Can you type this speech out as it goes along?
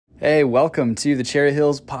Hey, welcome to the Cherry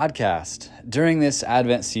Hills podcast. During this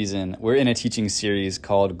Advent season, we're in a teaching series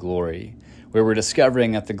called Glory, where we're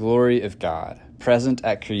discovering that the glory of God, present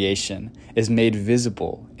at creation, is made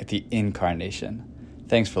visible at the incarnation.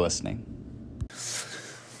 Thanks for listening.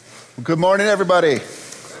 Good morning, everybody.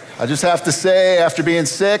 I just have to say, after being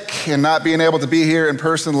sick and not being able to be here in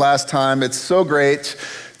person last time, it's so great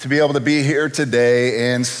to be able to be here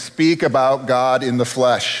today and speak about God in the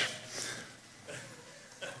flesh.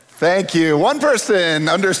 Thank you. One person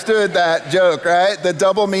understood that joke, right? The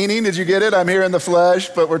double meaning, did you get it? I'm here in the flesh,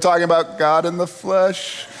 but we're talking about God in the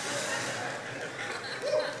flesh.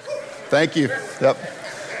 Thank you. Yep.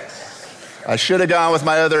 I should have gone with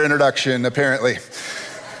my other introduction, apparently.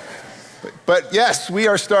 But yes, we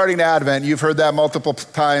are starting Advent. You've heard that multiple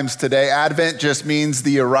times today. Advent just means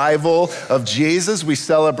the arrival of Jesus. We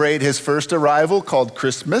celebrate his first arrival called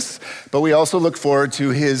Christmas, but we also look forward to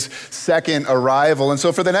his second arrival. And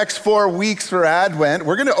so for the next 4 weeks for Advent,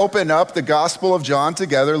 we're going to open up the Gospel of John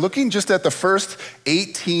together, looking just at the first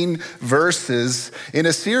 18 verses in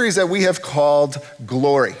a series that we have called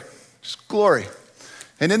Glory. Just glory.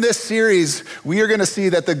 And in this series, we are going to see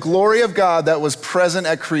that the glory of God that was present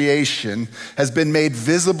at creation has been made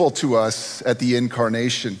visible to us at the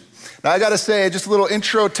incarnation. Now I got to say, just a little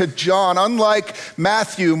intro to John. Unlike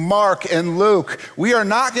Matthew, Mark, and Luke, we are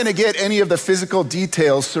not going to get any of the physical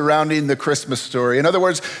details surrounding the Christmas story. In other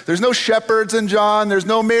words, there's no shepherds in John, there's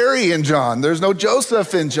no Mary in John, there's no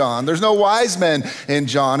Joseph in John, there's no wise men in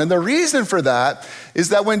John. And the reason for that is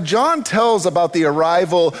that when John tells about the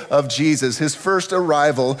arrival of Jesus, his first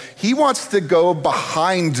arrival, he wants to go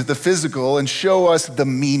behind the physical and show us the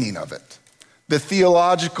meaning of it, the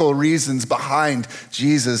theological reasons behind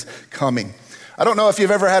Jesus coming. I don't know if you've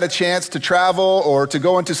ever had a chance to travel or to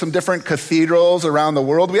go into some different cathedrals around the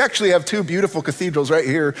world. We actually have 2 beautiful cathedrals right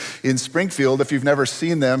here in Springfield, if you've never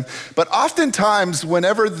seen them. But oftentimes,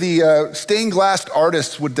 whenever the stained glass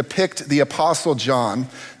artists would depict the Apostle John,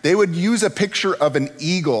 they would use a picture of an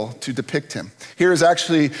eagle to depict him. Here is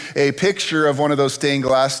actually a picture of one of those stained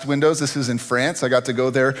glass windows. This is in France. I got to go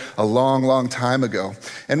there a long, long time ago.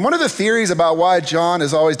 And one of the theories about why John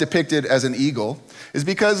is always depicted as an eagle is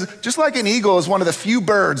because just like an eagle is one of the few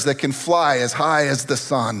birds that can fly as high as the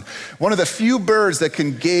sun, one of the few birds that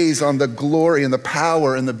can gaze on the glory and the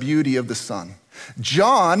power and the beauty of the sun,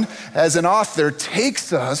 John, as an author,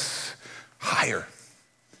 takes us higher.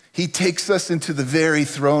 He takes us into the very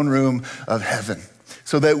throne room of heaven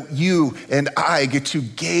so that you and I get to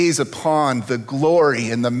gaze upon the glory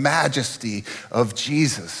and the majesty of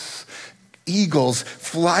Jesus. Eagles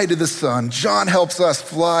fly to the sun. John helps us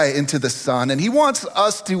fly into the sun, and he wants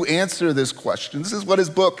us to answer this question. This is what his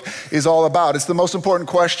book is all about. It's the most important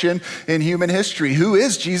question in human history. Who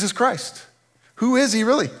is Jesus Christ? Who is he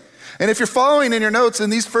really? And if you're following in your notes, in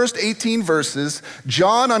these first 18 verses,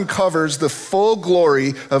 John uncovers the full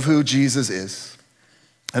glory of who Jesus is.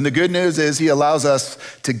 And the good news is he allows us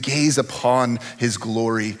to gaze upon his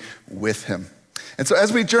glory with him. And so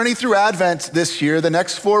as we journey through Advent this year, the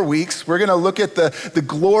next 4 weeks, we're going to look at the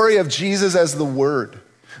glory of Jesus as the Word,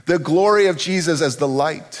 the glory of Jesus as the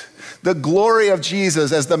light, the glory of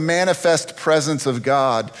Jesus as the manifest presence of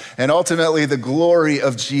God, and ultimately the glory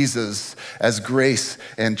of Jesus as grace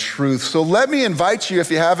and truth. So let me invite you,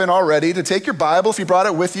 if you haven't already, to take your Bible, if you brought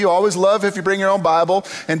it with you. Always love if you bring your own Bible,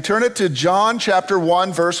 and turn it to John chapter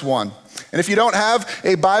 1, verse 1. And if you don't have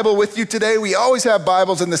a Bible with you today, we always have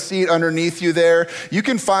Bibles in the seat underneath you there. You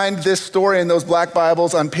can find this story in those black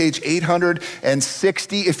Bibles on page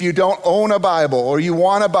 860. If you don't own a Bible or you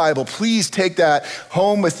want a Bible, please take that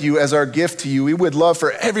home with you as our gift to you. We would love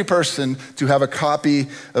for every person to have a copy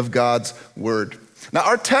of God's Word. Now,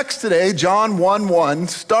 our text today, John 1:1,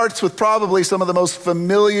 starts with probably some of the most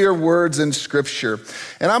familiar words in Scripture.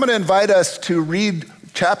 And I'm going to invite us to read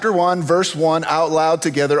chapter 1, verse 1 out loud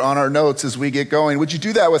together on our notes as we get going. Would you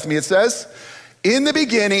do that with me? It says, "In the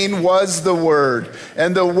beginning was the Word,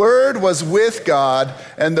 and the Word was with God,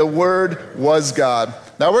 and the Word was God."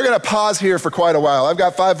 Now we're going to pause here for quite a while. I've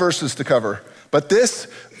got 5 verses to cover, but this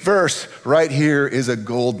verse right here is a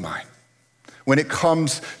gold mine when it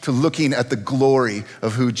comes to looking at the glory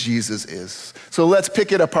of who Jesus is. So let's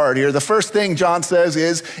pick it apart here. The first thing John says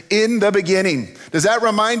is, "In the beginning." Does that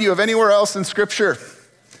remind you of anywhere else in Scripture?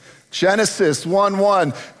 Genesis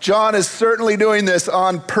 1:1. John is certainly doing this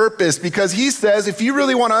on purpose because he says if you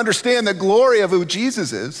really want to understand the glory of who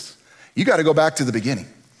Jesus is, you got to go back to the beginning.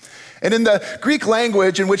 And in the Greek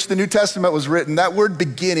language in which the New Testament was written, that word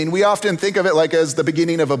beginning, we often think of it like as the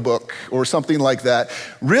beginning of a book or something like that.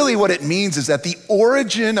 Really what it means is that the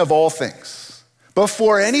origin of all things,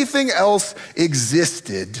 before anything else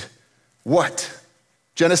existed, what?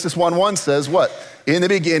 Genesis 1:1 says what? In the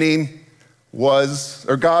beginning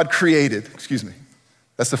God created,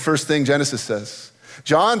 That's the first thing Genesis says.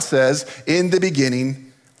 John says, in the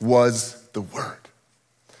beginning was the Word.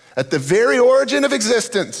 At the very origin of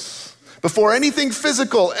existence, before anything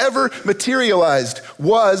physical ever materialized,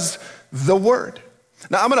 was the Word.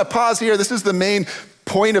 Now I'm gonna pause here. This is the main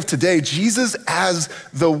point of today, Jesus as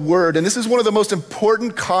the Word. And this is one of the most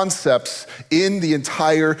important concepts in the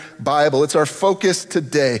entire Bible. It's our focus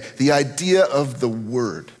today, the idea of the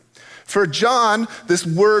Word. For John, this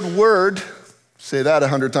word, say that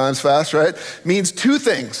 100 times fast, right? Means two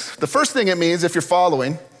things. The first thing it means, if you're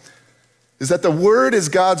following, is that the Word is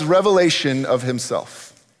God's revelation of himself.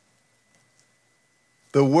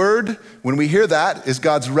 The Word, when we hear that, is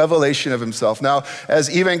God's revelation of himself. Now,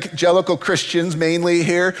 as evangelical Christians mainly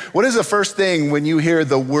here, what is the first thing when you hear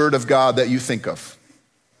the Word of God that you think of?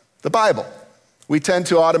 The Bible. We tend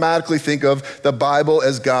to automatically think of the Bible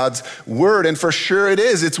as God's Word, and for sure it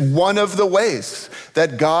is. It's one of the ways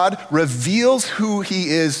that God reveals who he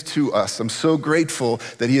is to us. I'm so grateful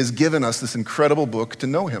that he has given us this incredible book to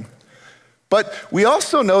know him. But we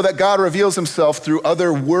also know that God reveals himself through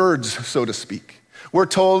other words, so to speak. We're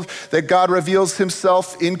told that God reveals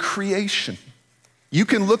himself in creation. You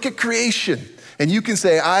can look at creation and you can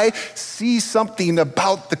say, I see something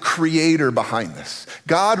about the creator behind this.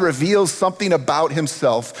 God reveals something about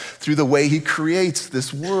himself through the way he creates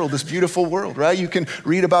this world, this beautiful world, right? You can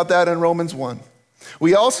read about that in Romans 1.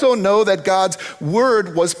 We also know that God's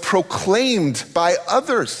word was proclaimed by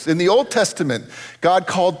others. In the Old Testament, God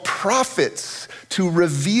called prophets to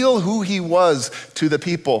reveal who he was to the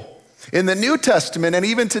people. In the New Testament, and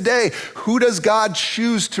even today, who does God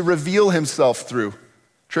choose to reveal himself through?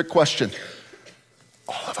 Trick question.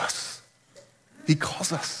 All of us. He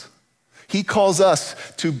calls us. He calls us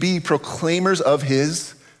to be proclaimers of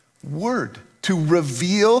his word, to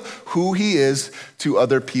reveal who he is to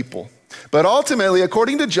other people. But ultimately,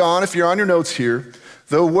 according to John, if you're on your notes here,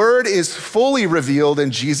 the word is fully revealed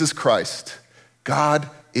in Jesus Christ, God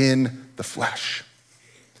in the flesh.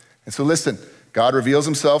 And so listen, God reveals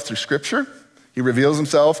himself through scripture. He reveals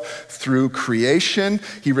himself through creation.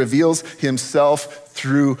 He reveals himself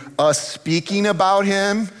through us speaking about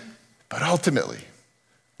him. But ultimately,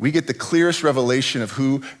 we get the clearest revelation of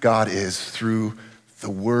who God is through the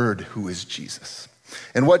Word, who is Jesus.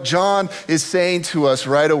 And what John is saying to us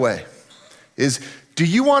right away is, do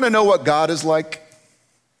you want to know what God is like?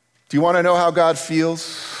 Do you want to know how God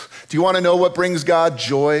feels? Do you want to know what brings God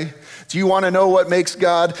joy? Do you want to know what makes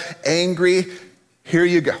God angry? Here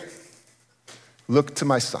you go. Look to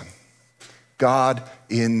my Son, God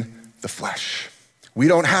in the flesh. We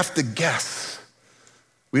don't have to guess.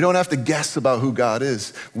 We don't have to guess about who God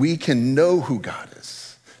is. We can know who God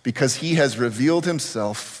is because he has revealed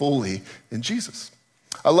himself fully in Jesus.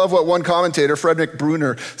 I love what one commentator, Frederick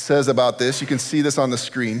Bruner, says about this. You can see this on the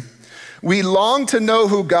screen. We long to know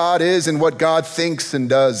who God is and what God thinks and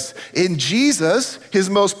does. In Jesus,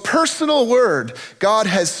 his most personal word, God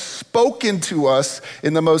has spoken to us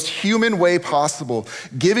in the most human way possible,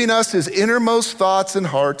 giving us his innermost thoughts and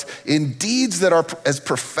heart in deeds that are as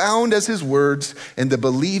profound as his words, and the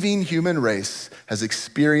believing human race has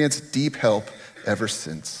experienced deep help ever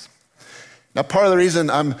since. Now, part of the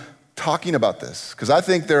reason I'm talking about this, because I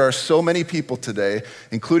think there are so many people today,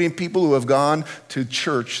 including people who have gone to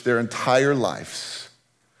church their entire lives,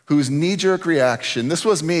 whose knee-jerk reaction, this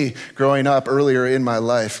was me growing up earlier in my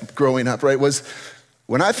life, right, was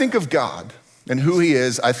when I think of God and who he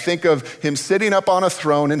is, I think of him sitting up on a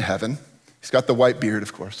throne in heaven. He's got the white beard,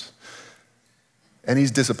 of course, and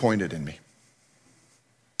he's disappointed in me.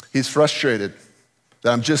 He's frustrated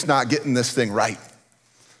that I'm just not getting this thing right.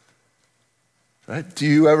 Right? Do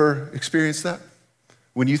you ever experience that?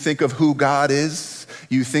 When you think of who God is,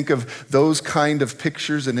 you think of those kind of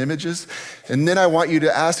pictures and images. And then I want you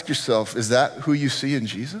to ask yourself, is that who you see in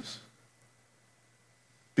Jesus?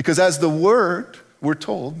 Because as the word, we're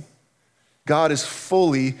told, God has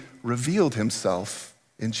fully revealed himself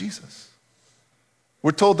in Jesus.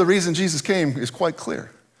 We're told the reason Jesus came is quite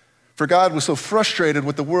clear. For God was so frustrated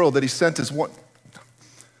with the world that he sent his one.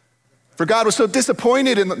 For God was so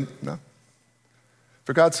disappointed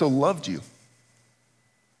For God so loved you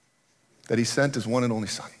that he sent his one and only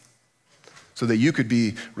Son so that you could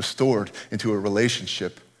be restored into a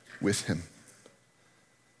relationship with him.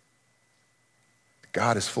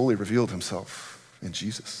 God has fully revealed himself in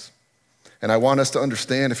Jesus. And I want us to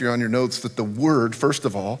understand, if you're on your notes, that the word, first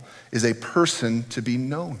of all, is a person to be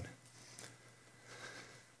known.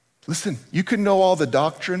 Listen, you can know all the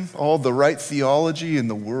doctrine, all the right theology in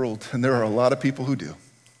the world, and there are a lot of people who do.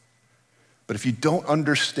 But if you don't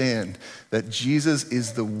understand that Jesus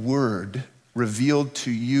is the Word revealed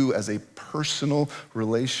to you as a personal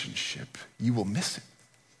relationship, you will miss it,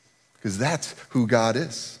 because that's who God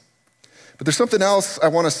is. But there's something else I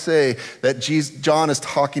want to say that John is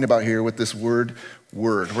talking about here with this word.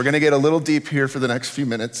 We're going to get a little deep here for the next few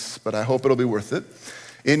minutes, but I hope it'll be worth it.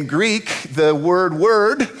 In Greek, the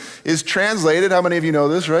word is translated, how many of you know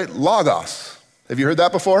this, right? Logos. Have you heard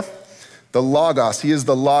that before? The Logos. He is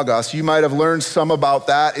the Logos. You might have learned some about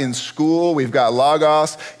that in school. We've got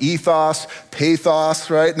Logos, ethos, pathos,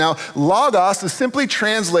 right? Now, Logos is simply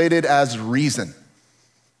translated as reason,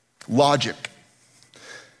 logic.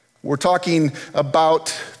 We're talking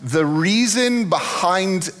about the reason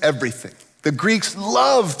behind everything. The Greeks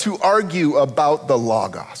love to argue about the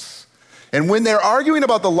Logos. And when they're arguing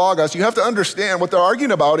about the Logos, you have to understand what they're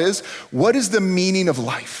arguing about is, what is the meaning of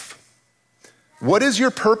life? What is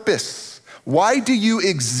your purpose? Why do you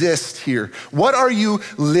exist here? What are you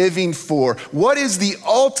living for? What is the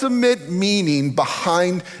ultimate meaning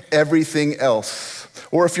behind everything else?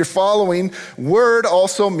 Or if you're following, word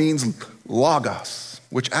also means logos,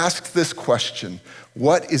 which asks this question: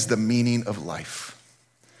 what is the meaning of life?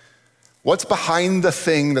 What's behind the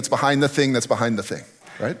thing that's behind the thing that's behind the thing,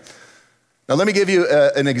 right? Now let me give you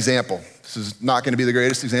an example. This is not going to be the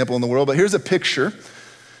greatest example in the world, but here's a picture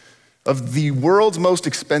of the world's most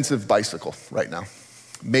expensive bicycle right now,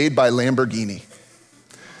 made by Lamborghini.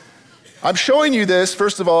 I'm showing you this,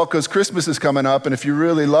 first of all, because Christmas is coming up, and if you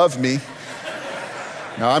really love me,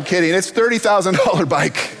 no, I'm kidding, it's $30,000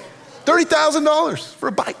 bike. $30,000 for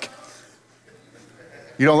a bike.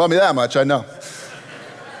 You don't love me that much, I know.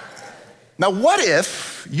 Now, what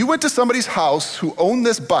if you went to somebody's house who owned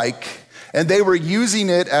this bike and they were using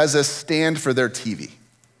it as a stand for their TV?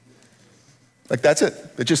 Like, that's it.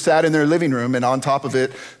 It just sat in their living room, and on top of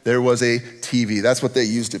it, there was a TV. That's what they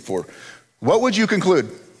used it for. What would you conclude?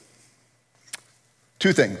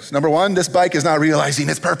 Two things. Number one, this bike is not realizing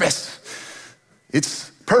its purpose.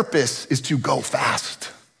 Its purpose is to go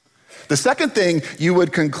fast. The second thing you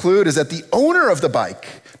would conclude is that the owner of the bike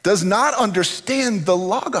does not understand the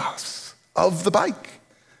logos of the bike.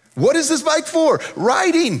 What is this bike for?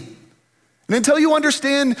 Riding. And until you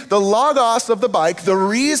understand the logos of the bike, the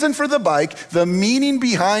reason for the bike, the meaning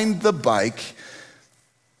behind the bike,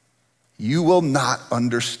 you will not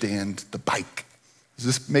understand the bike. Does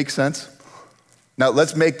this make sense? Now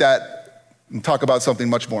let's make that and talk about something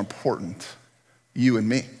much more important, you and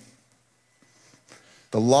me.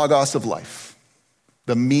 The logos of life,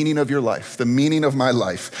 the meaning of your life, the meaning of my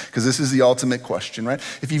life, because this is the ultimate question, right?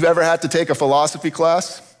 If you've ever had to take a philosophy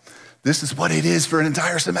class, this is what it is for an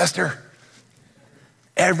entire semester.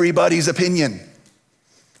 Everybody's opinion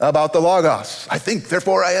about the logos. I think,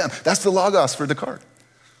 therefore I am. That's the logos for Descartes.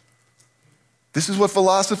 This is what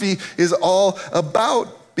philosophy is all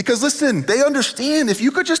about. Because listen, they understand, if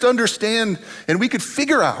you could just understand and we could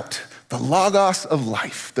figure out the logos of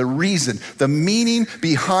life, the reason, the meaning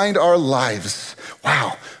behind our lives,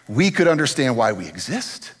 wow, we could understand why we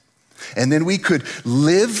exist. And then we could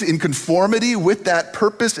live in conformity with that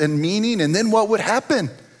purpose and meaning, and then what would happen?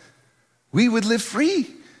 We would live free.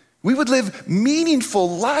 We would live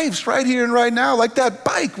meaningful lives right here and right now. Like that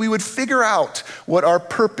bike, we would figure out what our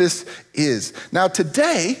purpose is. Now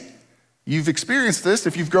today, you've experienced this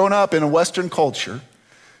if you've grown up in a Western culture.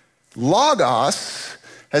 Logos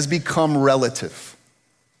has become relative,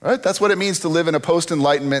 right? That's what it means to live in a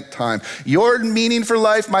post-Enlightenment time. Your meaning for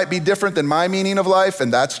life might be different than my meaning of life,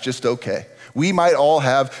 and that's just okay. We might all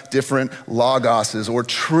have different logoses or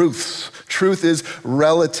truths. Truth is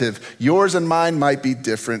relative. Yours and mine might be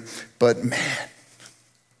different, but man,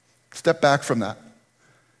 step back from that.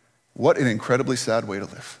 What an incredibly sad way to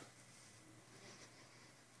live.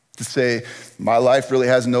 To say, my life really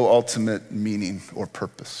has no ultimate meaning or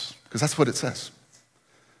purpose, because that's what it says.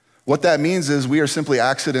 What that means is we are simply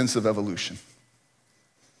accidents of evolution.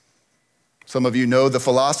 Some of you know the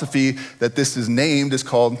philosophy that this is named is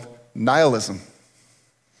called nihilism.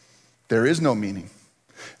 There is no meaning.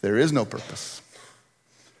 There is no purpose.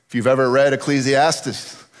 If you've ever read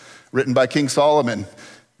Ecclesiastes, written by King Solomon,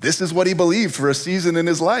 this is what he believed for a season in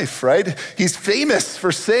his life, right? He's famous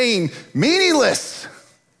for saying, meaningless.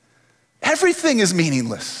 Everything is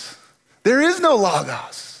meaningless. There is no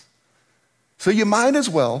logos. So you might as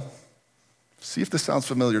well, see if this sounds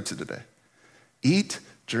familiar to today, eat,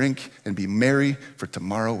 drink, and be merry, for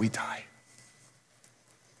tomorrow we die.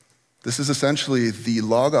 This is essentially the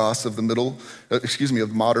logos of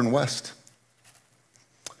of modern West.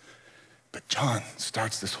 But John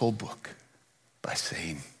starts this whole book by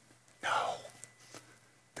saying, no,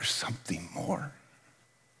 there's something more.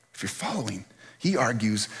 If you're following, He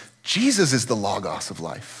argues Jesus is the logos of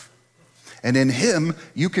life. And in him,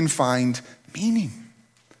 you can find meaning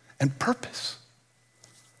and purpose.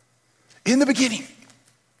 In the beginning,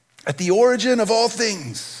 at the origin of all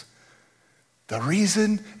things, the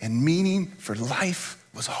reason and meaning for life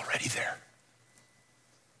was already there.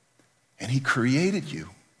 And he created you,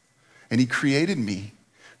 and he created me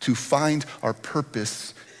to find our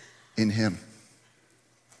purpose in him.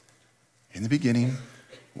 In the beginning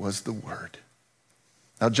was the Word.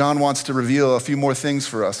 Now, John wants to reveal a few more things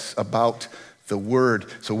for us about the Word.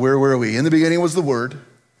 So where were we? In the beginning was the Word.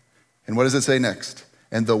 And what does it say next?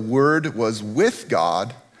 And the Word was with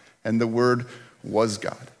God, and the Word was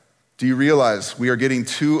God. Do you realize we are getting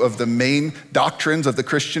two of the main doctrines of the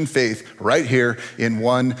Christian faith right here in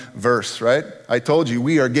one verse, right? I told you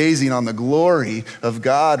we are gazing on the glory of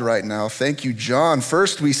God right now. Thank you, John.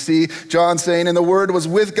 First, we see John saying, and the Word was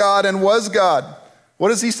with God and was God.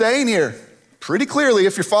 What is he saying here? Pretty clearly,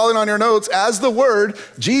 if you're following on your notes, as the Word,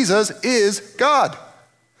 Jesus is God.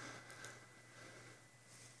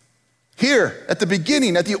 Here, at the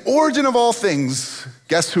beginning, at the origin of all things,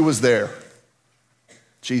 guess who was there?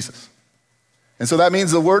 Jesus. And so that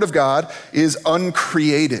means the Word of God is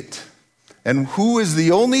uncreated. And who is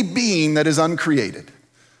the only being that is uncreated?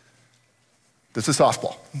 This is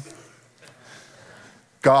softball.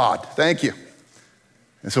 God, thank you.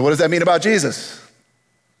 And so what does that mean about Jesus?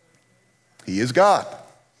 He is God.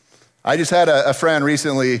 I just had a friend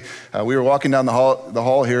recently, we were walking down the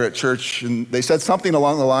hall here at church, and they said something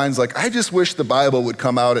along the lines like, I just wish the Bible would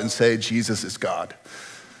come out and say Jesus is God.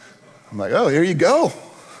 I'm like, oh, here you go.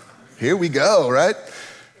 Here we go, right?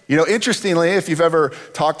 You know, interestingly, if you've ever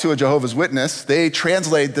talked to a Jehovah's Witness, they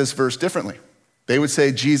translate this verse differently. They would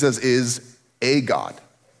say Jesus is a God.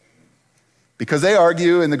 Because they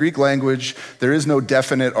argue in the Greek language, there is no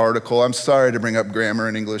definite article. I'm sorry to bring up grammar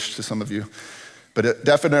in English to some of you. But a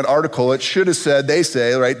definite article, it should have said, they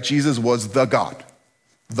say, right, Jesus was the God.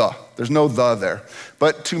 There's no the there.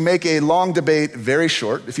 But to make a long debate very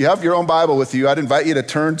short, if you have your own Bible with you, I'd invite you to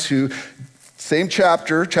turn to same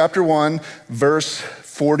chapter 1, verse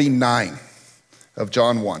 49 of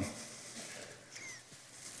John 1.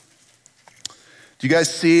 Do you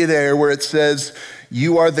guys see there where it says,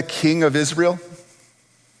 you are the King of Israel?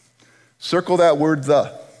 Circle that word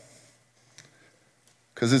the,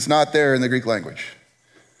 because it's not there in the Greek language.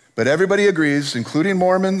 But everybody agrees, including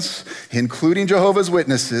Mormons, including Jehovah's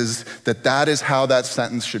Witnesses, that that is how that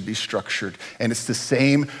sentence should be structured. And it's the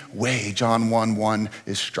same way John 1:1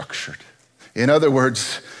 is structured. In other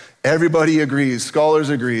words, everybody agrees, scholars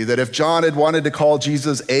agree, that if John had wanted to call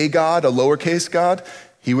Jesus a God, a lowercase God,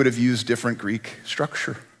 he would have used different Greek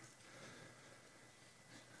structure.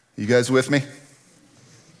 You guys with me?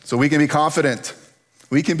 So we can be confident.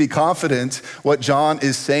 We can be confident what John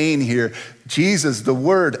is saying here. Jesus, the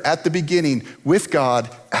Word at the beginning with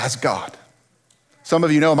God as God. Some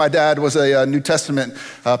of you know my dad was a New Testament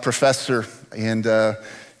professor, and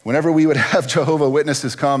whenever we would have Jehovah's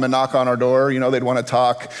Witnesses come and knock on our door, you know, they'd want to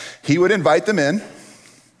talk, he would invite them in.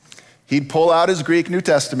 He'd pull out his Greek New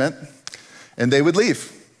Testament, and they would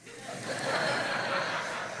leave.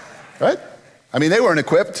 Right? I mean, they weren't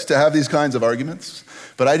equipped to have these kinds of arguments,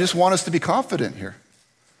 but I just want us to be confident here.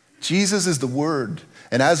 Jesus is the Word,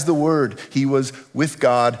 and as the Word, he was with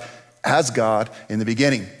God as God in the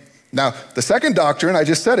beginning. Now, the second doctrine, I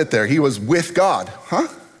just said it there, he was with God. Huh?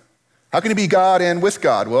 How can he be God and with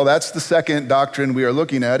God? Well, that's the second doctrine we are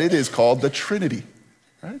looking at. It is called the Trinity,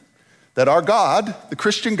 right? That our God, the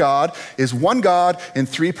Christian God, is one God in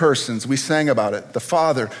three persons. We sang about it, the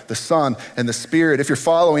Father, the Son, and the Spirit. If you're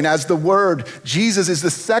following, as the Word, Jesus is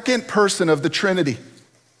the second person of the Trinity.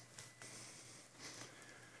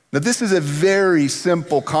 Now, this is a very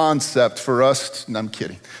simple concept for us. No, I'm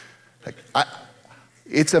kidding.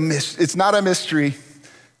 It's not a mystery,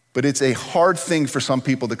 but it's a hard thing for some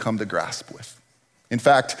people to come to grasp with. In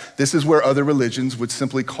fact, this is where other religions would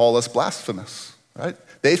simply call us blasphemous, right?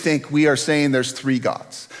 They think we are saying there's three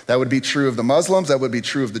gods. That would be true of the Muslims, that would be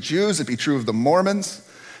true of the Jews, it'd be true of the Mormons.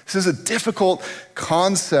 This is a difficult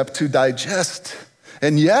concept to digest,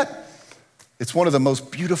 and yet, it's one of the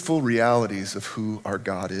most beautiful realities of who our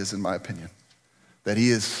God is, in my opinion, that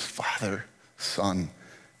he is Father, Son,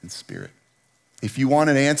 and Spirit. If you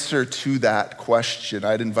want an answer to that question,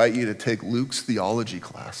 I'd invite you to take Luke's theology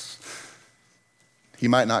class. He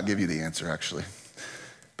might not give you the answer, actually,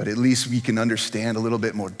 but at least we can understand a little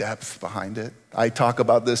bit more depth behind it. I talk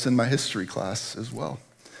about this in my history class as well.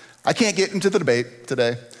 I can't get into the debate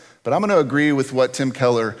today, but I'm going to agree with what Tim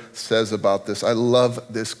Keller says about this. I love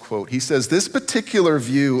this quote. He says, this particular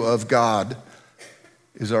view of God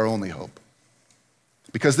is our only hope.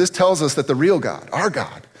 Because this tells us that the real God, our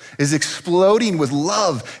God, is exploding with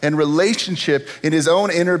love and relationship in his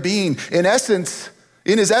own inner being. In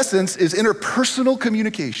his essence is interpersonal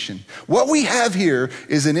communication. What we have here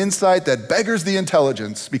is an insight that beggars the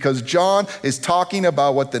intelligence because John is talking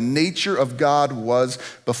about what the nature of God was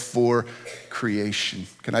before creation.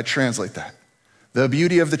 Can I translate that? The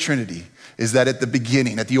beauty of the Trinity is that at the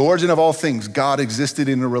beginning, at the origin of all things, God existed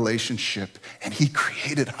in a relationship and he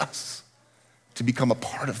created us to become a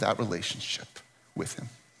part of that relationship with him.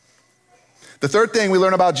 The third thing we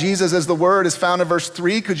learn about Jesus as the Word is found in verse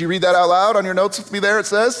 3. Could you read that out loud on your notes with me there? It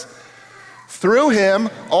says, through him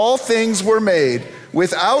all things were made.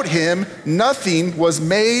 Without him nothing was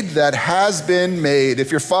made that has been made.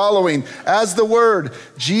 If you're following, as the Word,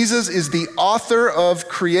 Jesus is the author of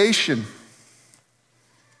creation.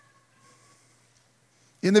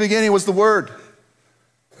 In the beginning was the Word.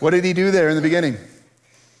 What did he do there in the beginning?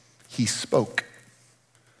 He spoke.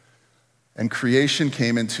 And creation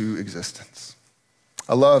came into existence.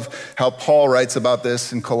 I love how Paul writes about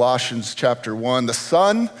this in Colossians chapter 1. The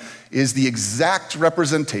Son is the exact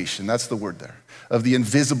representation, that's the word there, of the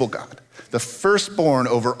invisible God, the firstborn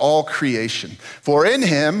over all creation. For in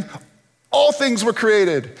him all things were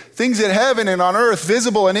created, things in heaven and on earth,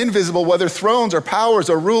 visible and invisible, whether thrones or powers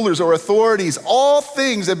or rulers or authorities, all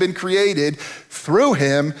things have been created through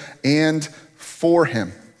him and for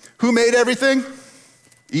him. Who made everything?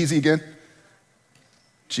 Easy again.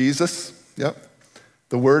 Jesus, yep.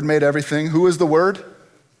 The Word made everything. Who is the Word?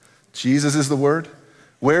 Jesus is the Word.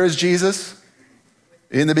 Where is Jesus?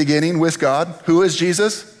 In the beginning with God. Who is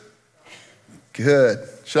Jesus? Good.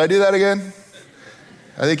 Should I do that again?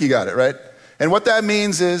 I think you got it, right? And what that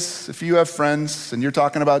means is if you have friends and you're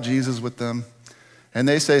talking about Jesus with them and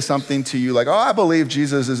they say something to you like, oh, I believe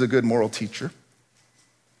Jesus is a good moral teacher.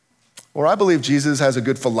 Or I believe Jesus has a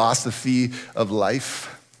good philosophy of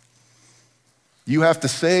life. You have to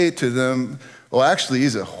say to them, well, actually,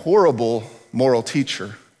 he's a horrible moral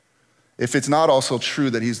teacher if it's not also true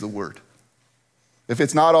that he's the Word. If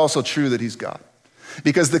it's not also true that he's God.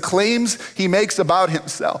 Because the claims he makes about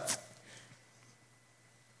himself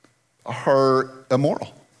are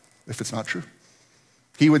immoral if it's not true.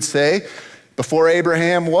 He would say, before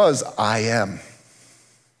Abraham was, I am.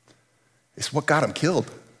 It's what got him killed.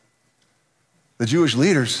 The Jewish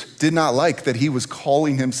leaders did not like that he was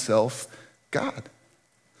calling himself God.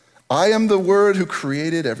 I am the Word who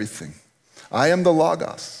created everything. I am the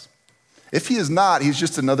Logos. If he is not, he's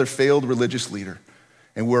just another failed religious leader.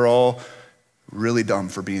 And we're all really dumb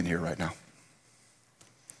for being here right now.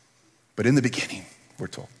 But in the beginning, we're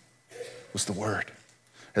told, was the Word.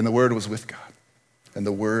 And the Word was with God. And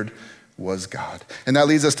the Word was God. And that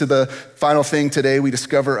leads us to the final thing today we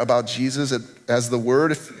discover about Jesus as the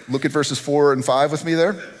Word. Look at verses 4 and 5 with me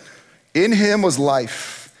there. In him was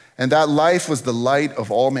life. And that life was the light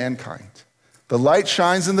of all mankind. The light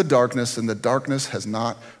shines in the darkness, and the darkness has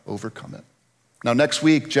not overcome it. Now, next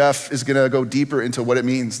week, Jeff is going to go deeper into what it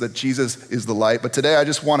means that Jesus is the light. But today, I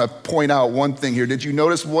just want to point out one thing here. Did you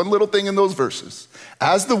notice one little thing in those verses?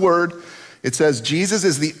 As the Word, it says Jesus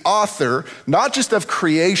is the author, not just of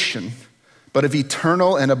creation, but of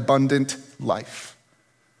eternal and abundant life.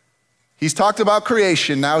 He's talked about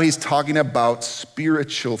creation, now he's talking about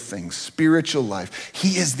spiritual things, spiritual life. He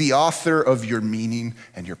is the author of your meaning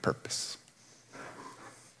and your purpose.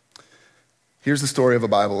 Here's the story of a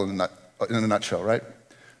Bible in a nutshell, right?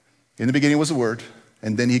 In the beginning was the Word,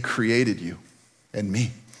 and then he created you and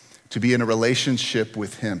me to be in a relationship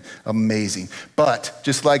with him. Amazing. But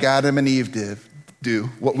just like Adam and Eve do,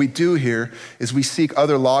 what we do here is we seek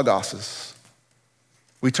other logoses.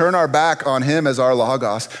 We turn our back on him as our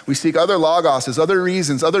logos. We seek other logoses, other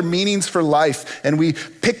reasons, other meanings for life, and we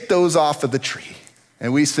pick those off of the tree.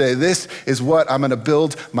 And we say, this is what I'm gonna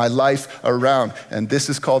build my life around. And this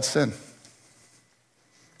is called sin.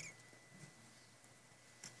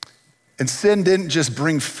 And sin didn't just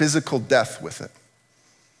bring physical death with it.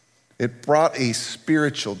 It brought a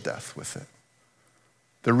spiritual death with it.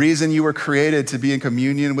 The reason you were created to be in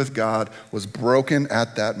communion with God was broken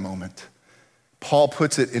at that moment. Paul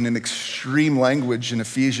puts it in an extreme language in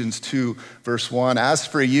Ephesians 2, verse 1. As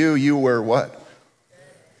for you, you were what?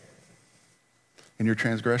 In your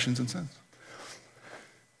transgressions and sins.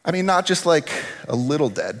 I mean, not just like a little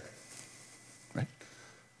dead, right?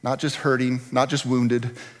 Not just hurting, not just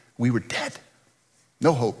wounded. We were dead.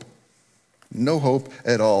 No hope. No hope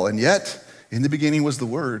at all. And yet, in the beginning was the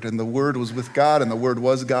Word, and the Word was with God, and the Word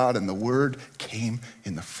was God, and the Word came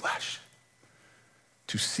in the flesh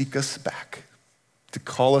to seek us back, to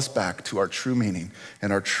call us back to our true meaning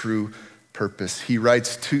and our true purpose. He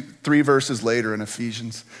writes 3 verses later in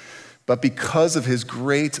Ephesians, but because of his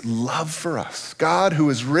great love for us, God, who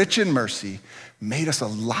is rich in mercy, made us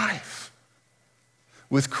alive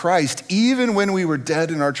with Christ, even when we were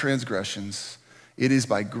dead in our transgressions. It is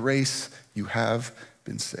by grace you have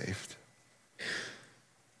been saved.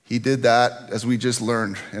 He did that, as we just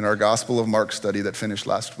learned in our Gospel of Mark study that finished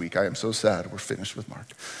last week. I am so sad we're finished with Mark.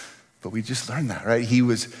 But we just learned that, right? He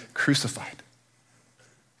was crucified,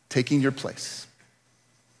 taking your place,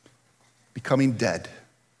 becoming dead,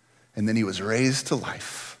 and then he was raised to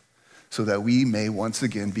life so that we may once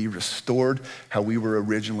again be restored how we were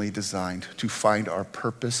originally designed, to find our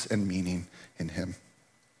purpose and meaning in him.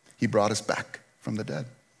 He brought us back from the dead.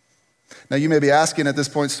 Now you may be asking at this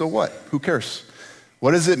point, so what? Who cares?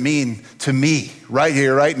 What does it mean to me right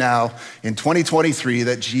here, right now, in 2023,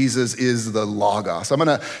 that Jesus is the Logos? I'm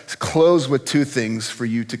gonna close with two things for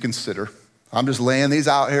you to consider. I'm just laying these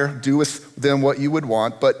out here. Do with them what you would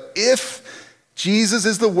want. But if Jesus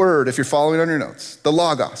is the Word, if you're following on your notes, the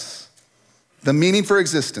Logos, the meaning for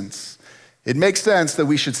existence, it makes sense that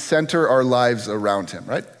we should center our lives around him,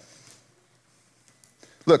 right?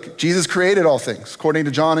 Look, Jesus created all things, according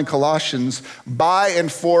to John in Colossians, by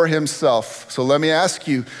and for himself. So let me ask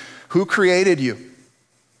you, who created you?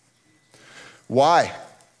 Why?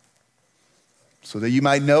 So that you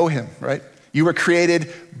might know him, right? You were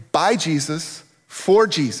created by Jesus, for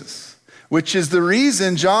Jesus, which is the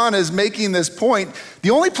reason John is making this point.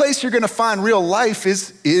 The only place you're gonna find real life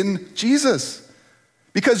is in Jesus.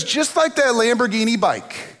 Because just like that Lamborghini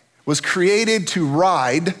bike was created to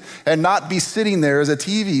ride and not be sitting there as a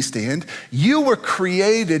TV stand, you were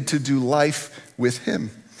created to do life with him.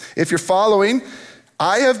 If you're following,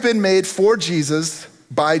 I have been made for Jesus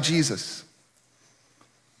by Jesus.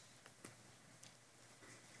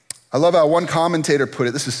 I love how one commentator put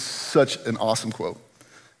it. This is such an awesome quote.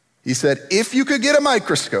 He said, if you could get a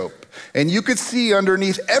microscope and you could see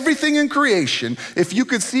underneath everything in creation, if you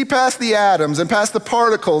could see past the atoms and past the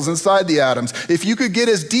particles inside the atoms, if you could get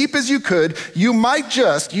as deep as you could, you might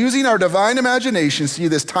just, using our divine imagination, see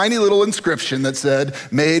this tiny little inscription that said,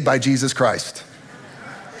 made by Jesus Christ.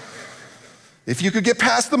 If you could get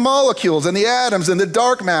past the molecules and the atoms and the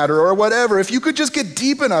dark matter or whatever, if you could just get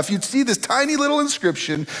deep enough, you'd see this tiny little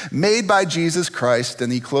inscription, made by Jesus Christ.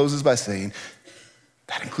 And he closes by saying,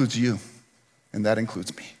 that includes you, and that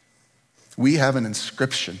includes me. We have an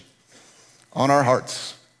inscription on our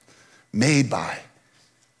hearts made by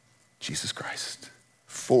Jesus Christ,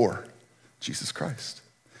 for Jesus Christ.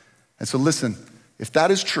 And so listen, if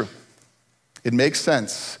that is true, it makes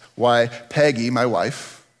sense why Peggy, my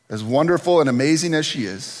wife, as wonderful and amazing as she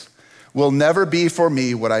is, will never be for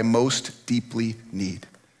me what I most deeply need.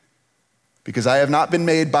 Because I have not been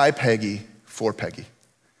made by Peggy for Peggy.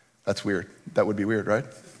 That's weird. That would be weird, right?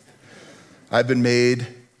 I've been made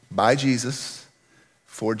by Jesus,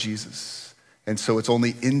 for Jesus. And so it's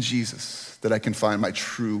only in Jesus that I can find my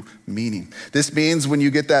true meaning. This means when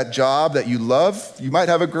you get that job that you love, you might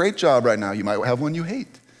have a great job right now. You might have one you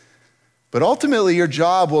hate. But ultimately, your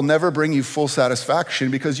job will never bring you full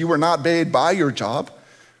satisfaction because you were not made by your job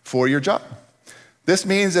for your job. This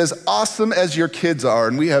means as awesome as your kids are,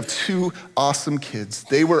 and we have two awesome kids,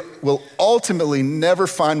 they will ultimately never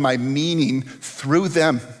find my meaning through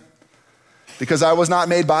them because I was not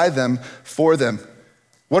made by them for them.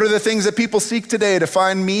 What are the things that people seek today to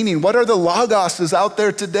find meaning? What are the logoses out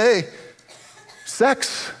there today?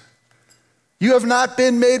 Sex. You have not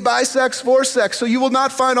been made by sex for sex, so you will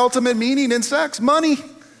not find ultimate meaning in sex. Money,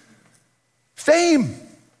 fame,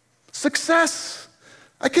 success.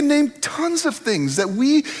 I can name tons of things that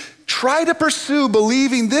we try to pursue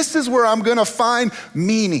believing this is where I'm gonna find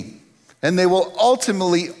meaning. And they will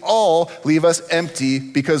ultimately all leave us empty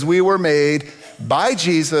because we were made by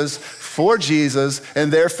Jesus, for Jesus,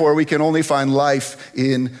 and therefore we can only find life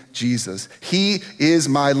in Jesus. He is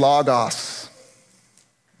my Logos.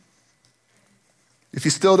 If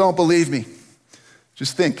you still don't believe me,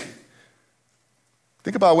 just think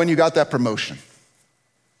about when you got that promotion.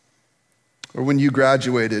 Or when you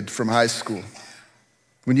graduated from high school,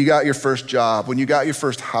 when you got your first job, when you got your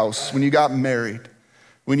first house, when you got married,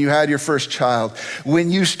 when you had your first child,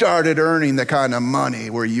 when you started earning the kind of money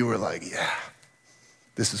where you were like, yeah,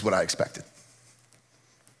 this is what I expected.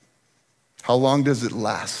 How long does it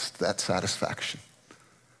last, that satisfaction?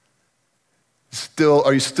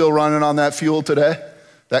 Are you still running on that fuel today?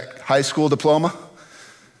 That high school diploma?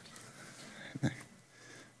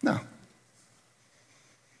 No.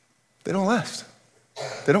 They don't last.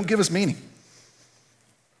 They don't give us meaning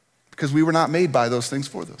because we were not made by those things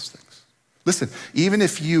for those things. Listen, even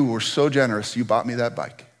if you were so generous, you bought me that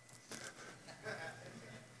bike.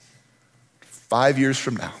 5 years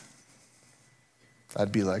from now,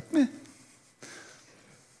 I'd be like,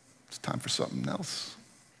 time for something else.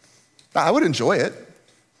 Now, I would enjoy it.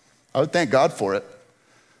 I would thank God for it.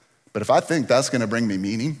 But if I think that's gonna bring me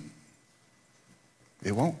meaning,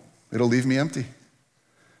 it won't. It'll leave me empty.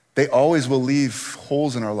 They always will leave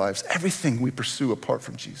holes in our lives, everything we pursue apart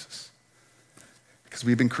from Jesus, because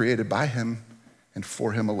we've been created by him and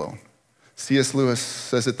for him alone. C.S. Lewis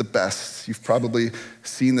says it the best. You've probably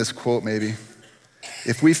seen this quote maybe.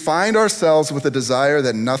 If we find ourselves with a desire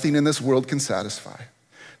that nothing in this world can satisfy,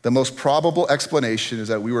 the most probable explanation is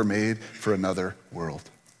that we were made for another world.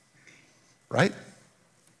 Right?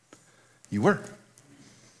 You were.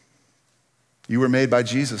 You were made by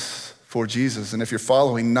Jesus, for Jesus. And if you're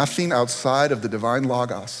following, nothing outside of the divine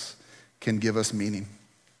Logos can give us meaning.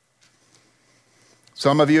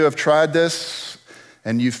 Some of you have tried this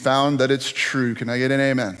and you've found that it's true. Can I get an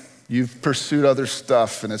amen? You've pursued other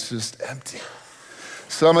stuff and it's just empty.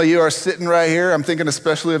 Some of you are sitting right here. I'm thinking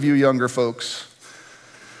especially of you younger folks.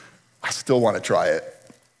 I still want to try it.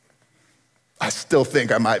 I still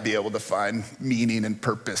think I might be able to find meaning and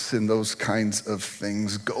purpose in those kinds of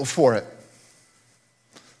things. Go for it.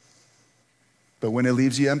 But when it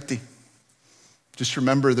leaves you empty, just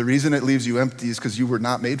remember the reason it leaves you empty is because you were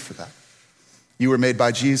not made for that. You were made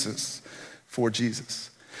by Jesus, for Jesus.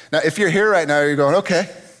 Now, if you're here right now, you're going, okay,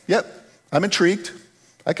 yep, I'm intrigued.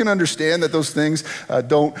 I can understand that those things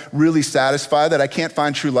don't really satisfy, that I can't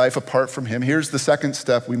find true life apart from him. Here's the second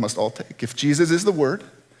step we must all take. If Jesus is the Word,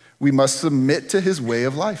 we must submit to his way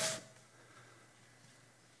of life.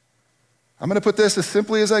 I'm gonna put this as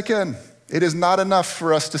simply as I can. It is not enough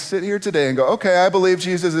for us to sit here today and go, okay, I believe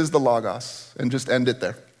Jesus is the Logos, and just end it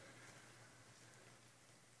there.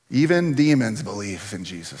 Even demons believe in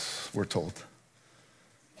Jesus, we're told.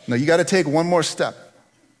 No, you gotta take one more step.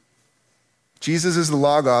 Jesus is the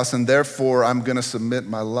Logos, and therefore I'm gonna submit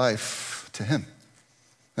my life to him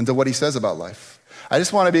and to what he says about life. I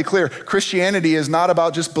just wanna be clear, Christianity is not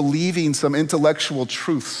about just believing some intellectual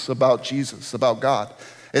truths about Jesus, about God.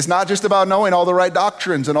 It's not just about knowing all the right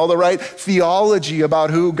doctrines and all the right theology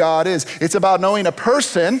about who God is. It's about knowing a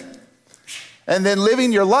person and then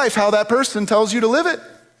living your life how that person tells you to live it.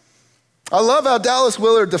 I love how Dallas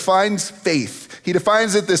Willard defines faith. He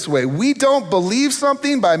defines it this way: we don't believe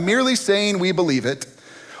something by merely saying we believe it,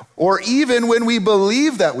 or even when we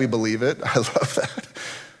believe that we believe it. I love that.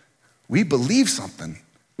 We believe something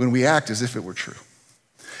when we act as if it were true.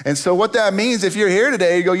 And so what that means, if you're here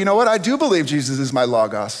today, you go, you know what? I do believe Jesus is my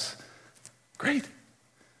Logos. Great.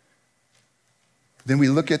 Then we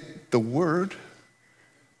look at the Word,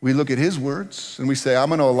 we look at his words, and we say, I'm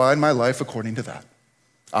gonna align my life according to that.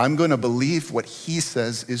 I'm gonna believe what he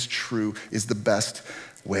says is true, is the best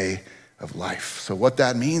way of life. So what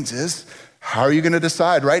that means is, how are you gonna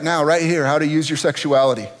decide right now, right here, how to use your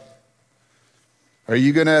sexuality? Are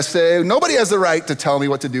you gonna say, nobody has the right to tell me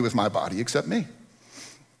what to do with my body except me?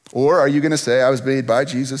 Or are you gonna say, I was made by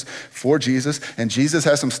Jesus, for Jesus, and Jesus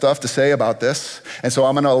has some stuff to say about this, and so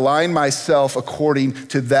I'm gonna align myself according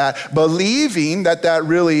to that, believing that that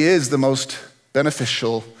really is the most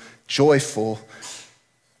beneficial, joyful,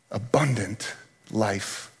 abundant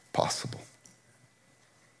life possible.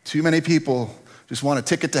 Too many people just want a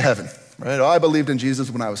ticket to heaven, right? Oh, I believed in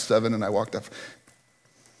Jesus when I was 7 and I walked up.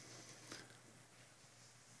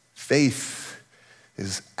 Faith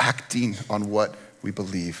is acting on what we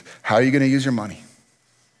believe. How are you gonna use your money?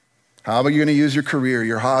 How are you gonna use your career,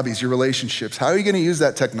 your hobbies, your relationships? How are you gonna use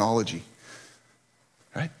that technology,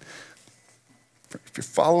 right? If you're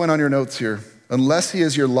following on your notes here, unless he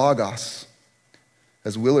is your Logos,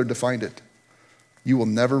 as Willard defined it, you will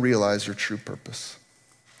never realize your true purpose.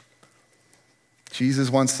 Jesus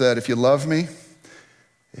once said, if you love me,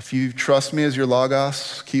 if you trust me as your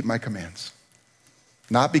Logos, keep my commands.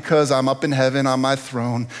 Not because I'm up in heaven on my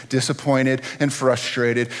throne, disappointed and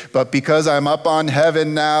frustrated, but because I'm up on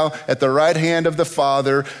heaven now at the right hand of the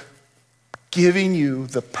Father, giving you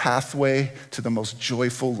the pathway to the most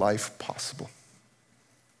joyful life possible.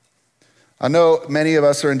 I know many of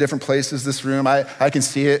us are in different places this room. I can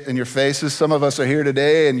see it in your faces. Some of us are here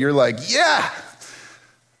today and you're like, yeah,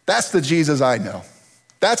 that's the Jesus I know.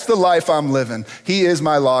 That's the life I'm living. He is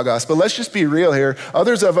my Logos. But let's just be real here.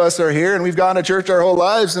 Others of us are here and we've gone to church our whole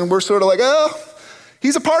lives and we're sort of like, oh,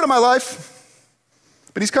 he's a part of my life,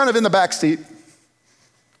 but he's kind of in the back seat.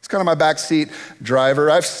 He's kind of my back seat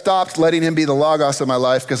driver. I've stopped letting him be the Logos of my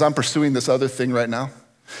life because I'm pursuing this other thing right now.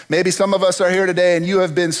 Maybe some of us are here today and you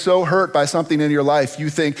have been so hurt by something in your life,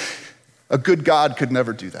 you think a good God could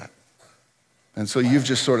never do that. And so you've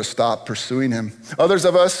just sort of stopped pursuing him. Others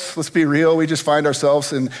of us, let's be real, we just find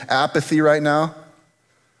ourselves in apathy right now.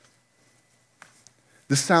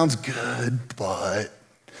 This sounds good, but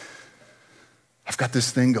I've got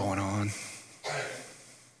this thing going on.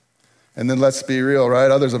 And then let's be real,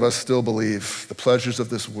 right? Others of us still believe the pleasures of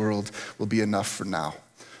this world will be enough for now.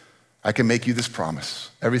 I can make you this promise.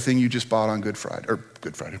 Everything you just bought on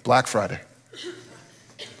Black Friday,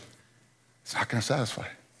 it's not going to satisfy.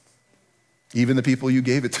 Even the people you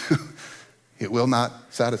gave it to, it will not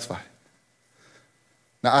satisfy.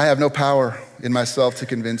 Now, I have no power in myself to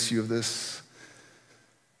convince you of this,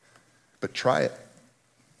 but try it,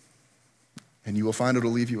 and you will find it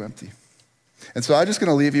will leave you empty. And so I'm just going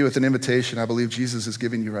to leave you with an invitation I believe Jesus is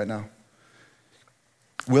giving you right now.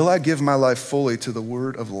 Will I give my life fully to the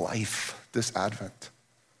word of life this Advent?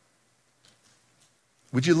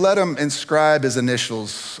 Would you let him inscribe his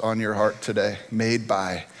initials on your heart today, made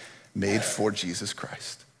for Jesus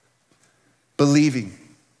Christ? Believing,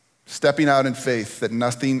 stepping out in faith that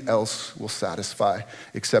nothing else will satisfy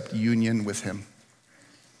except union with him.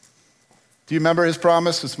 Do you remember his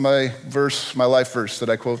promise? It's my life verse that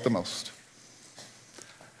I quote the most.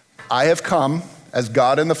 I have come as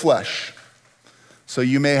God in the flesh, so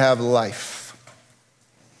you may have life.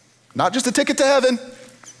 Not just a ticket to heaven.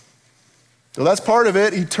 So that's part of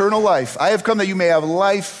it, eternal life. I have come that you may have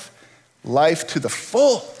life to the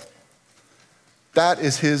full. That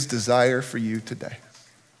is his desire for you today.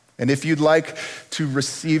 And if you'd like to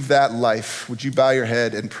receive that life, would you bow your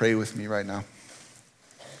head and pray with me right now?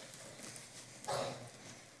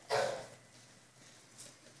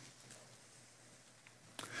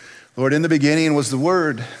 Lord, in the beginning was the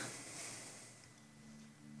Word.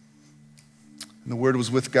 And the Word was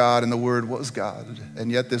with God, and the Word was God. And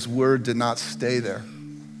yet this Word did not stay there,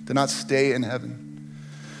 did not stay in heaven.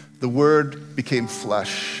 The Word became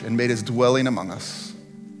flesh and made his dwelling among us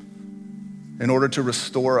in order to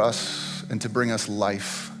restore us and to bring us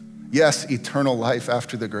life. Yes, eternal life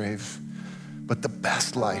after the grave, but the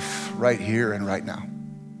best life right here and right now.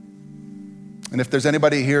 And if there's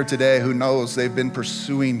anybody here today who knows they've been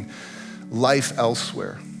pursuing life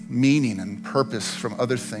elsewhere, meaning and purpose from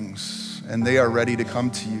other things, and they are ready to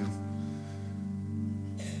come to you,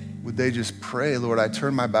 would they just pray, Lord, I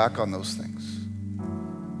turn my back on those things,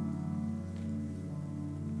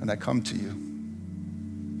 and I come to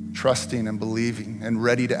you, trusting and believing and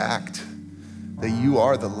ready to act that you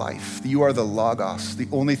are the life, that you are the logos, the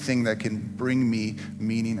only thing that can bring me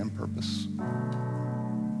meaning and purpose.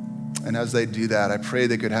 And as they do that, I pray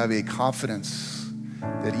they could have a confidence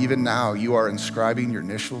that even now you are inscribing your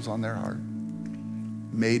initials on their heart,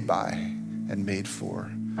 made by and made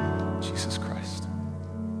for Jesus Christ.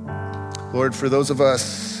 Lord, for those of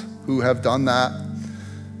us who have done that,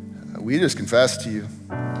 we just confess to you,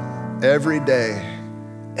 every day,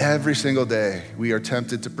 every single day, we are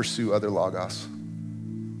tempted to pursue other logos,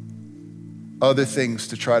 other things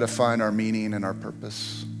to try to find our meaning and our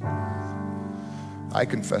purpose. I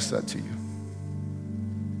confess that to you.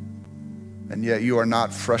 And yet you are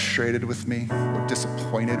not frustrated with me or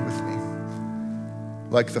disappointed with me.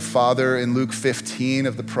 Like the father in Luke 15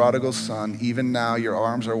 of the prodigal son, even now your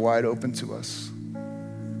arms are wide open to us.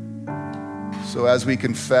 So as we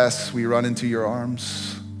confess, we run into your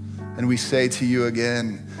arms and we say to you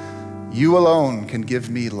again, you alone can give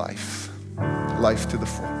me life to the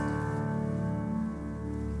full.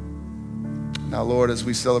 Now, Lord, as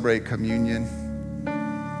we celebrate communion,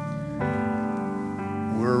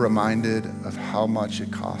 we're reminded of how much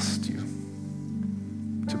it cost you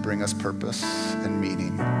to bring us purpose and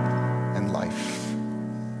meaning and life.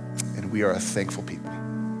 And we are a thankful people.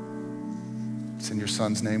 It's in your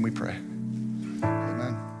Son's name we pray.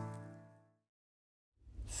 Amen.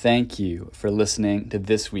 Thank you for listening to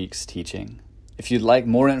this week's teaching. If you'd like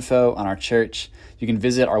more info on our church, you can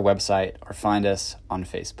visit our website or find us on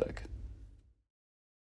Facebook.